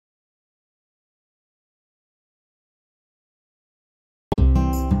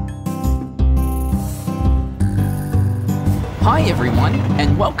Hi everyone,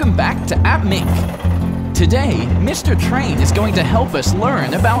 and welcome back to appMink. Today, Mr. Train is going to help us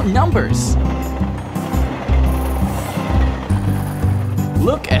learn about numbers.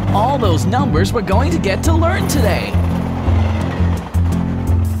 Look at all those numbers we're going to get to learn today.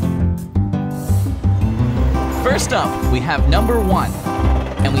 First up, we have number 1,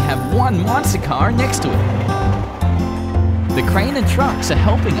 and we have one monster car next to it. The crane and trucks are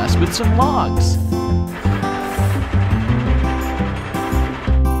helping us with some logs.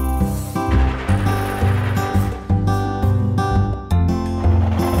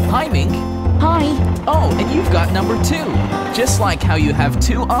 Hi, Mink. Hi. Oh, and you've got number 2, just like how you have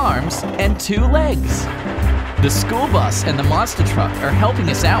 2 arms and 2 legs. The school bus and the monster truck are helping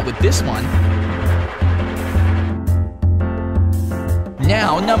us out with this one.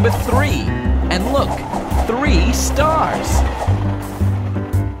 Now number 3, and look, 3 stars.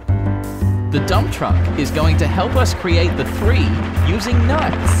 The dump truck is going to help us create the 3 using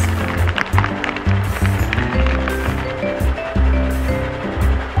nuts.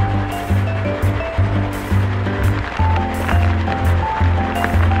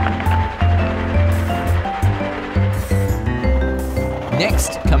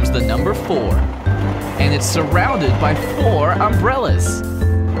 Next comes the number 4, and it's surrounded by 4 umbrellas.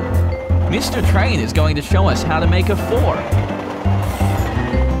 Mr. Train is going to show us how to make a 4.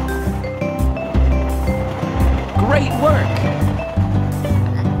 Great work!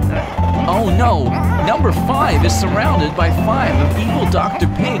 Oh no, number 5 is surrounded by 5 of evil Dr.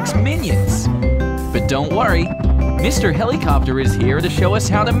 Pig's minions. But don't worry, Mr. Helicopter is here to show us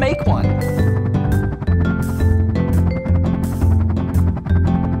how to make one.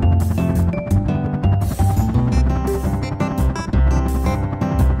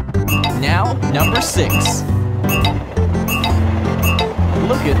 Now, number 6.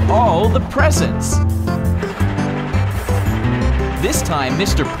 Look at all the presents. This time,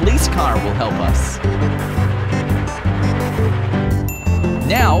 Mr. Police Car will help us.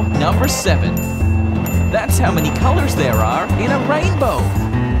 Now, number 7. That's how many colors there are in a rainbow.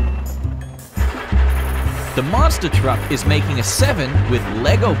 The monster truck is making a 7 with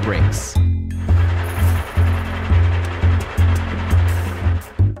Lego bricks.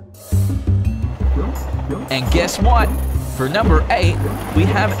 And guess what? For number 8, we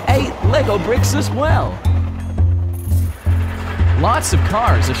have 8 Lego bricks as well. Lots of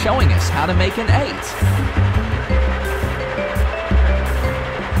cars are showing us how to make an 8.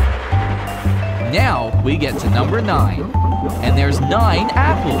 Now we get to number 9, and there's 9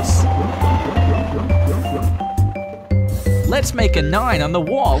 apples. Let's make a 9 on the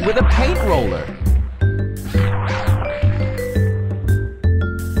wall with a paint roller.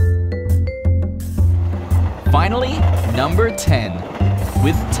 Finally, number 10,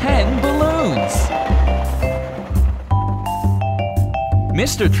 with 10 balloons.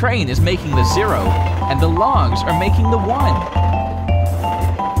 Mr. Train is making the 0, and the logs are making the 1.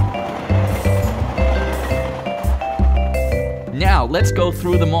 Now, let's go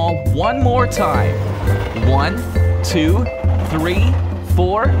through them all one more time. 1, 2, 3,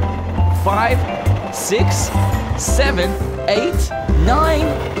 4, 5, 6, 7, 8,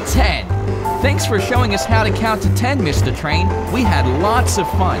 9, 10. Thanks for showing us how to count to 10, Mr. Train. We had lots of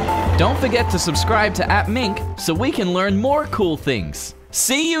fun. Don't forget to subscribe to appMink so we can learn more cool things.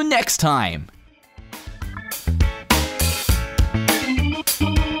 See you next time!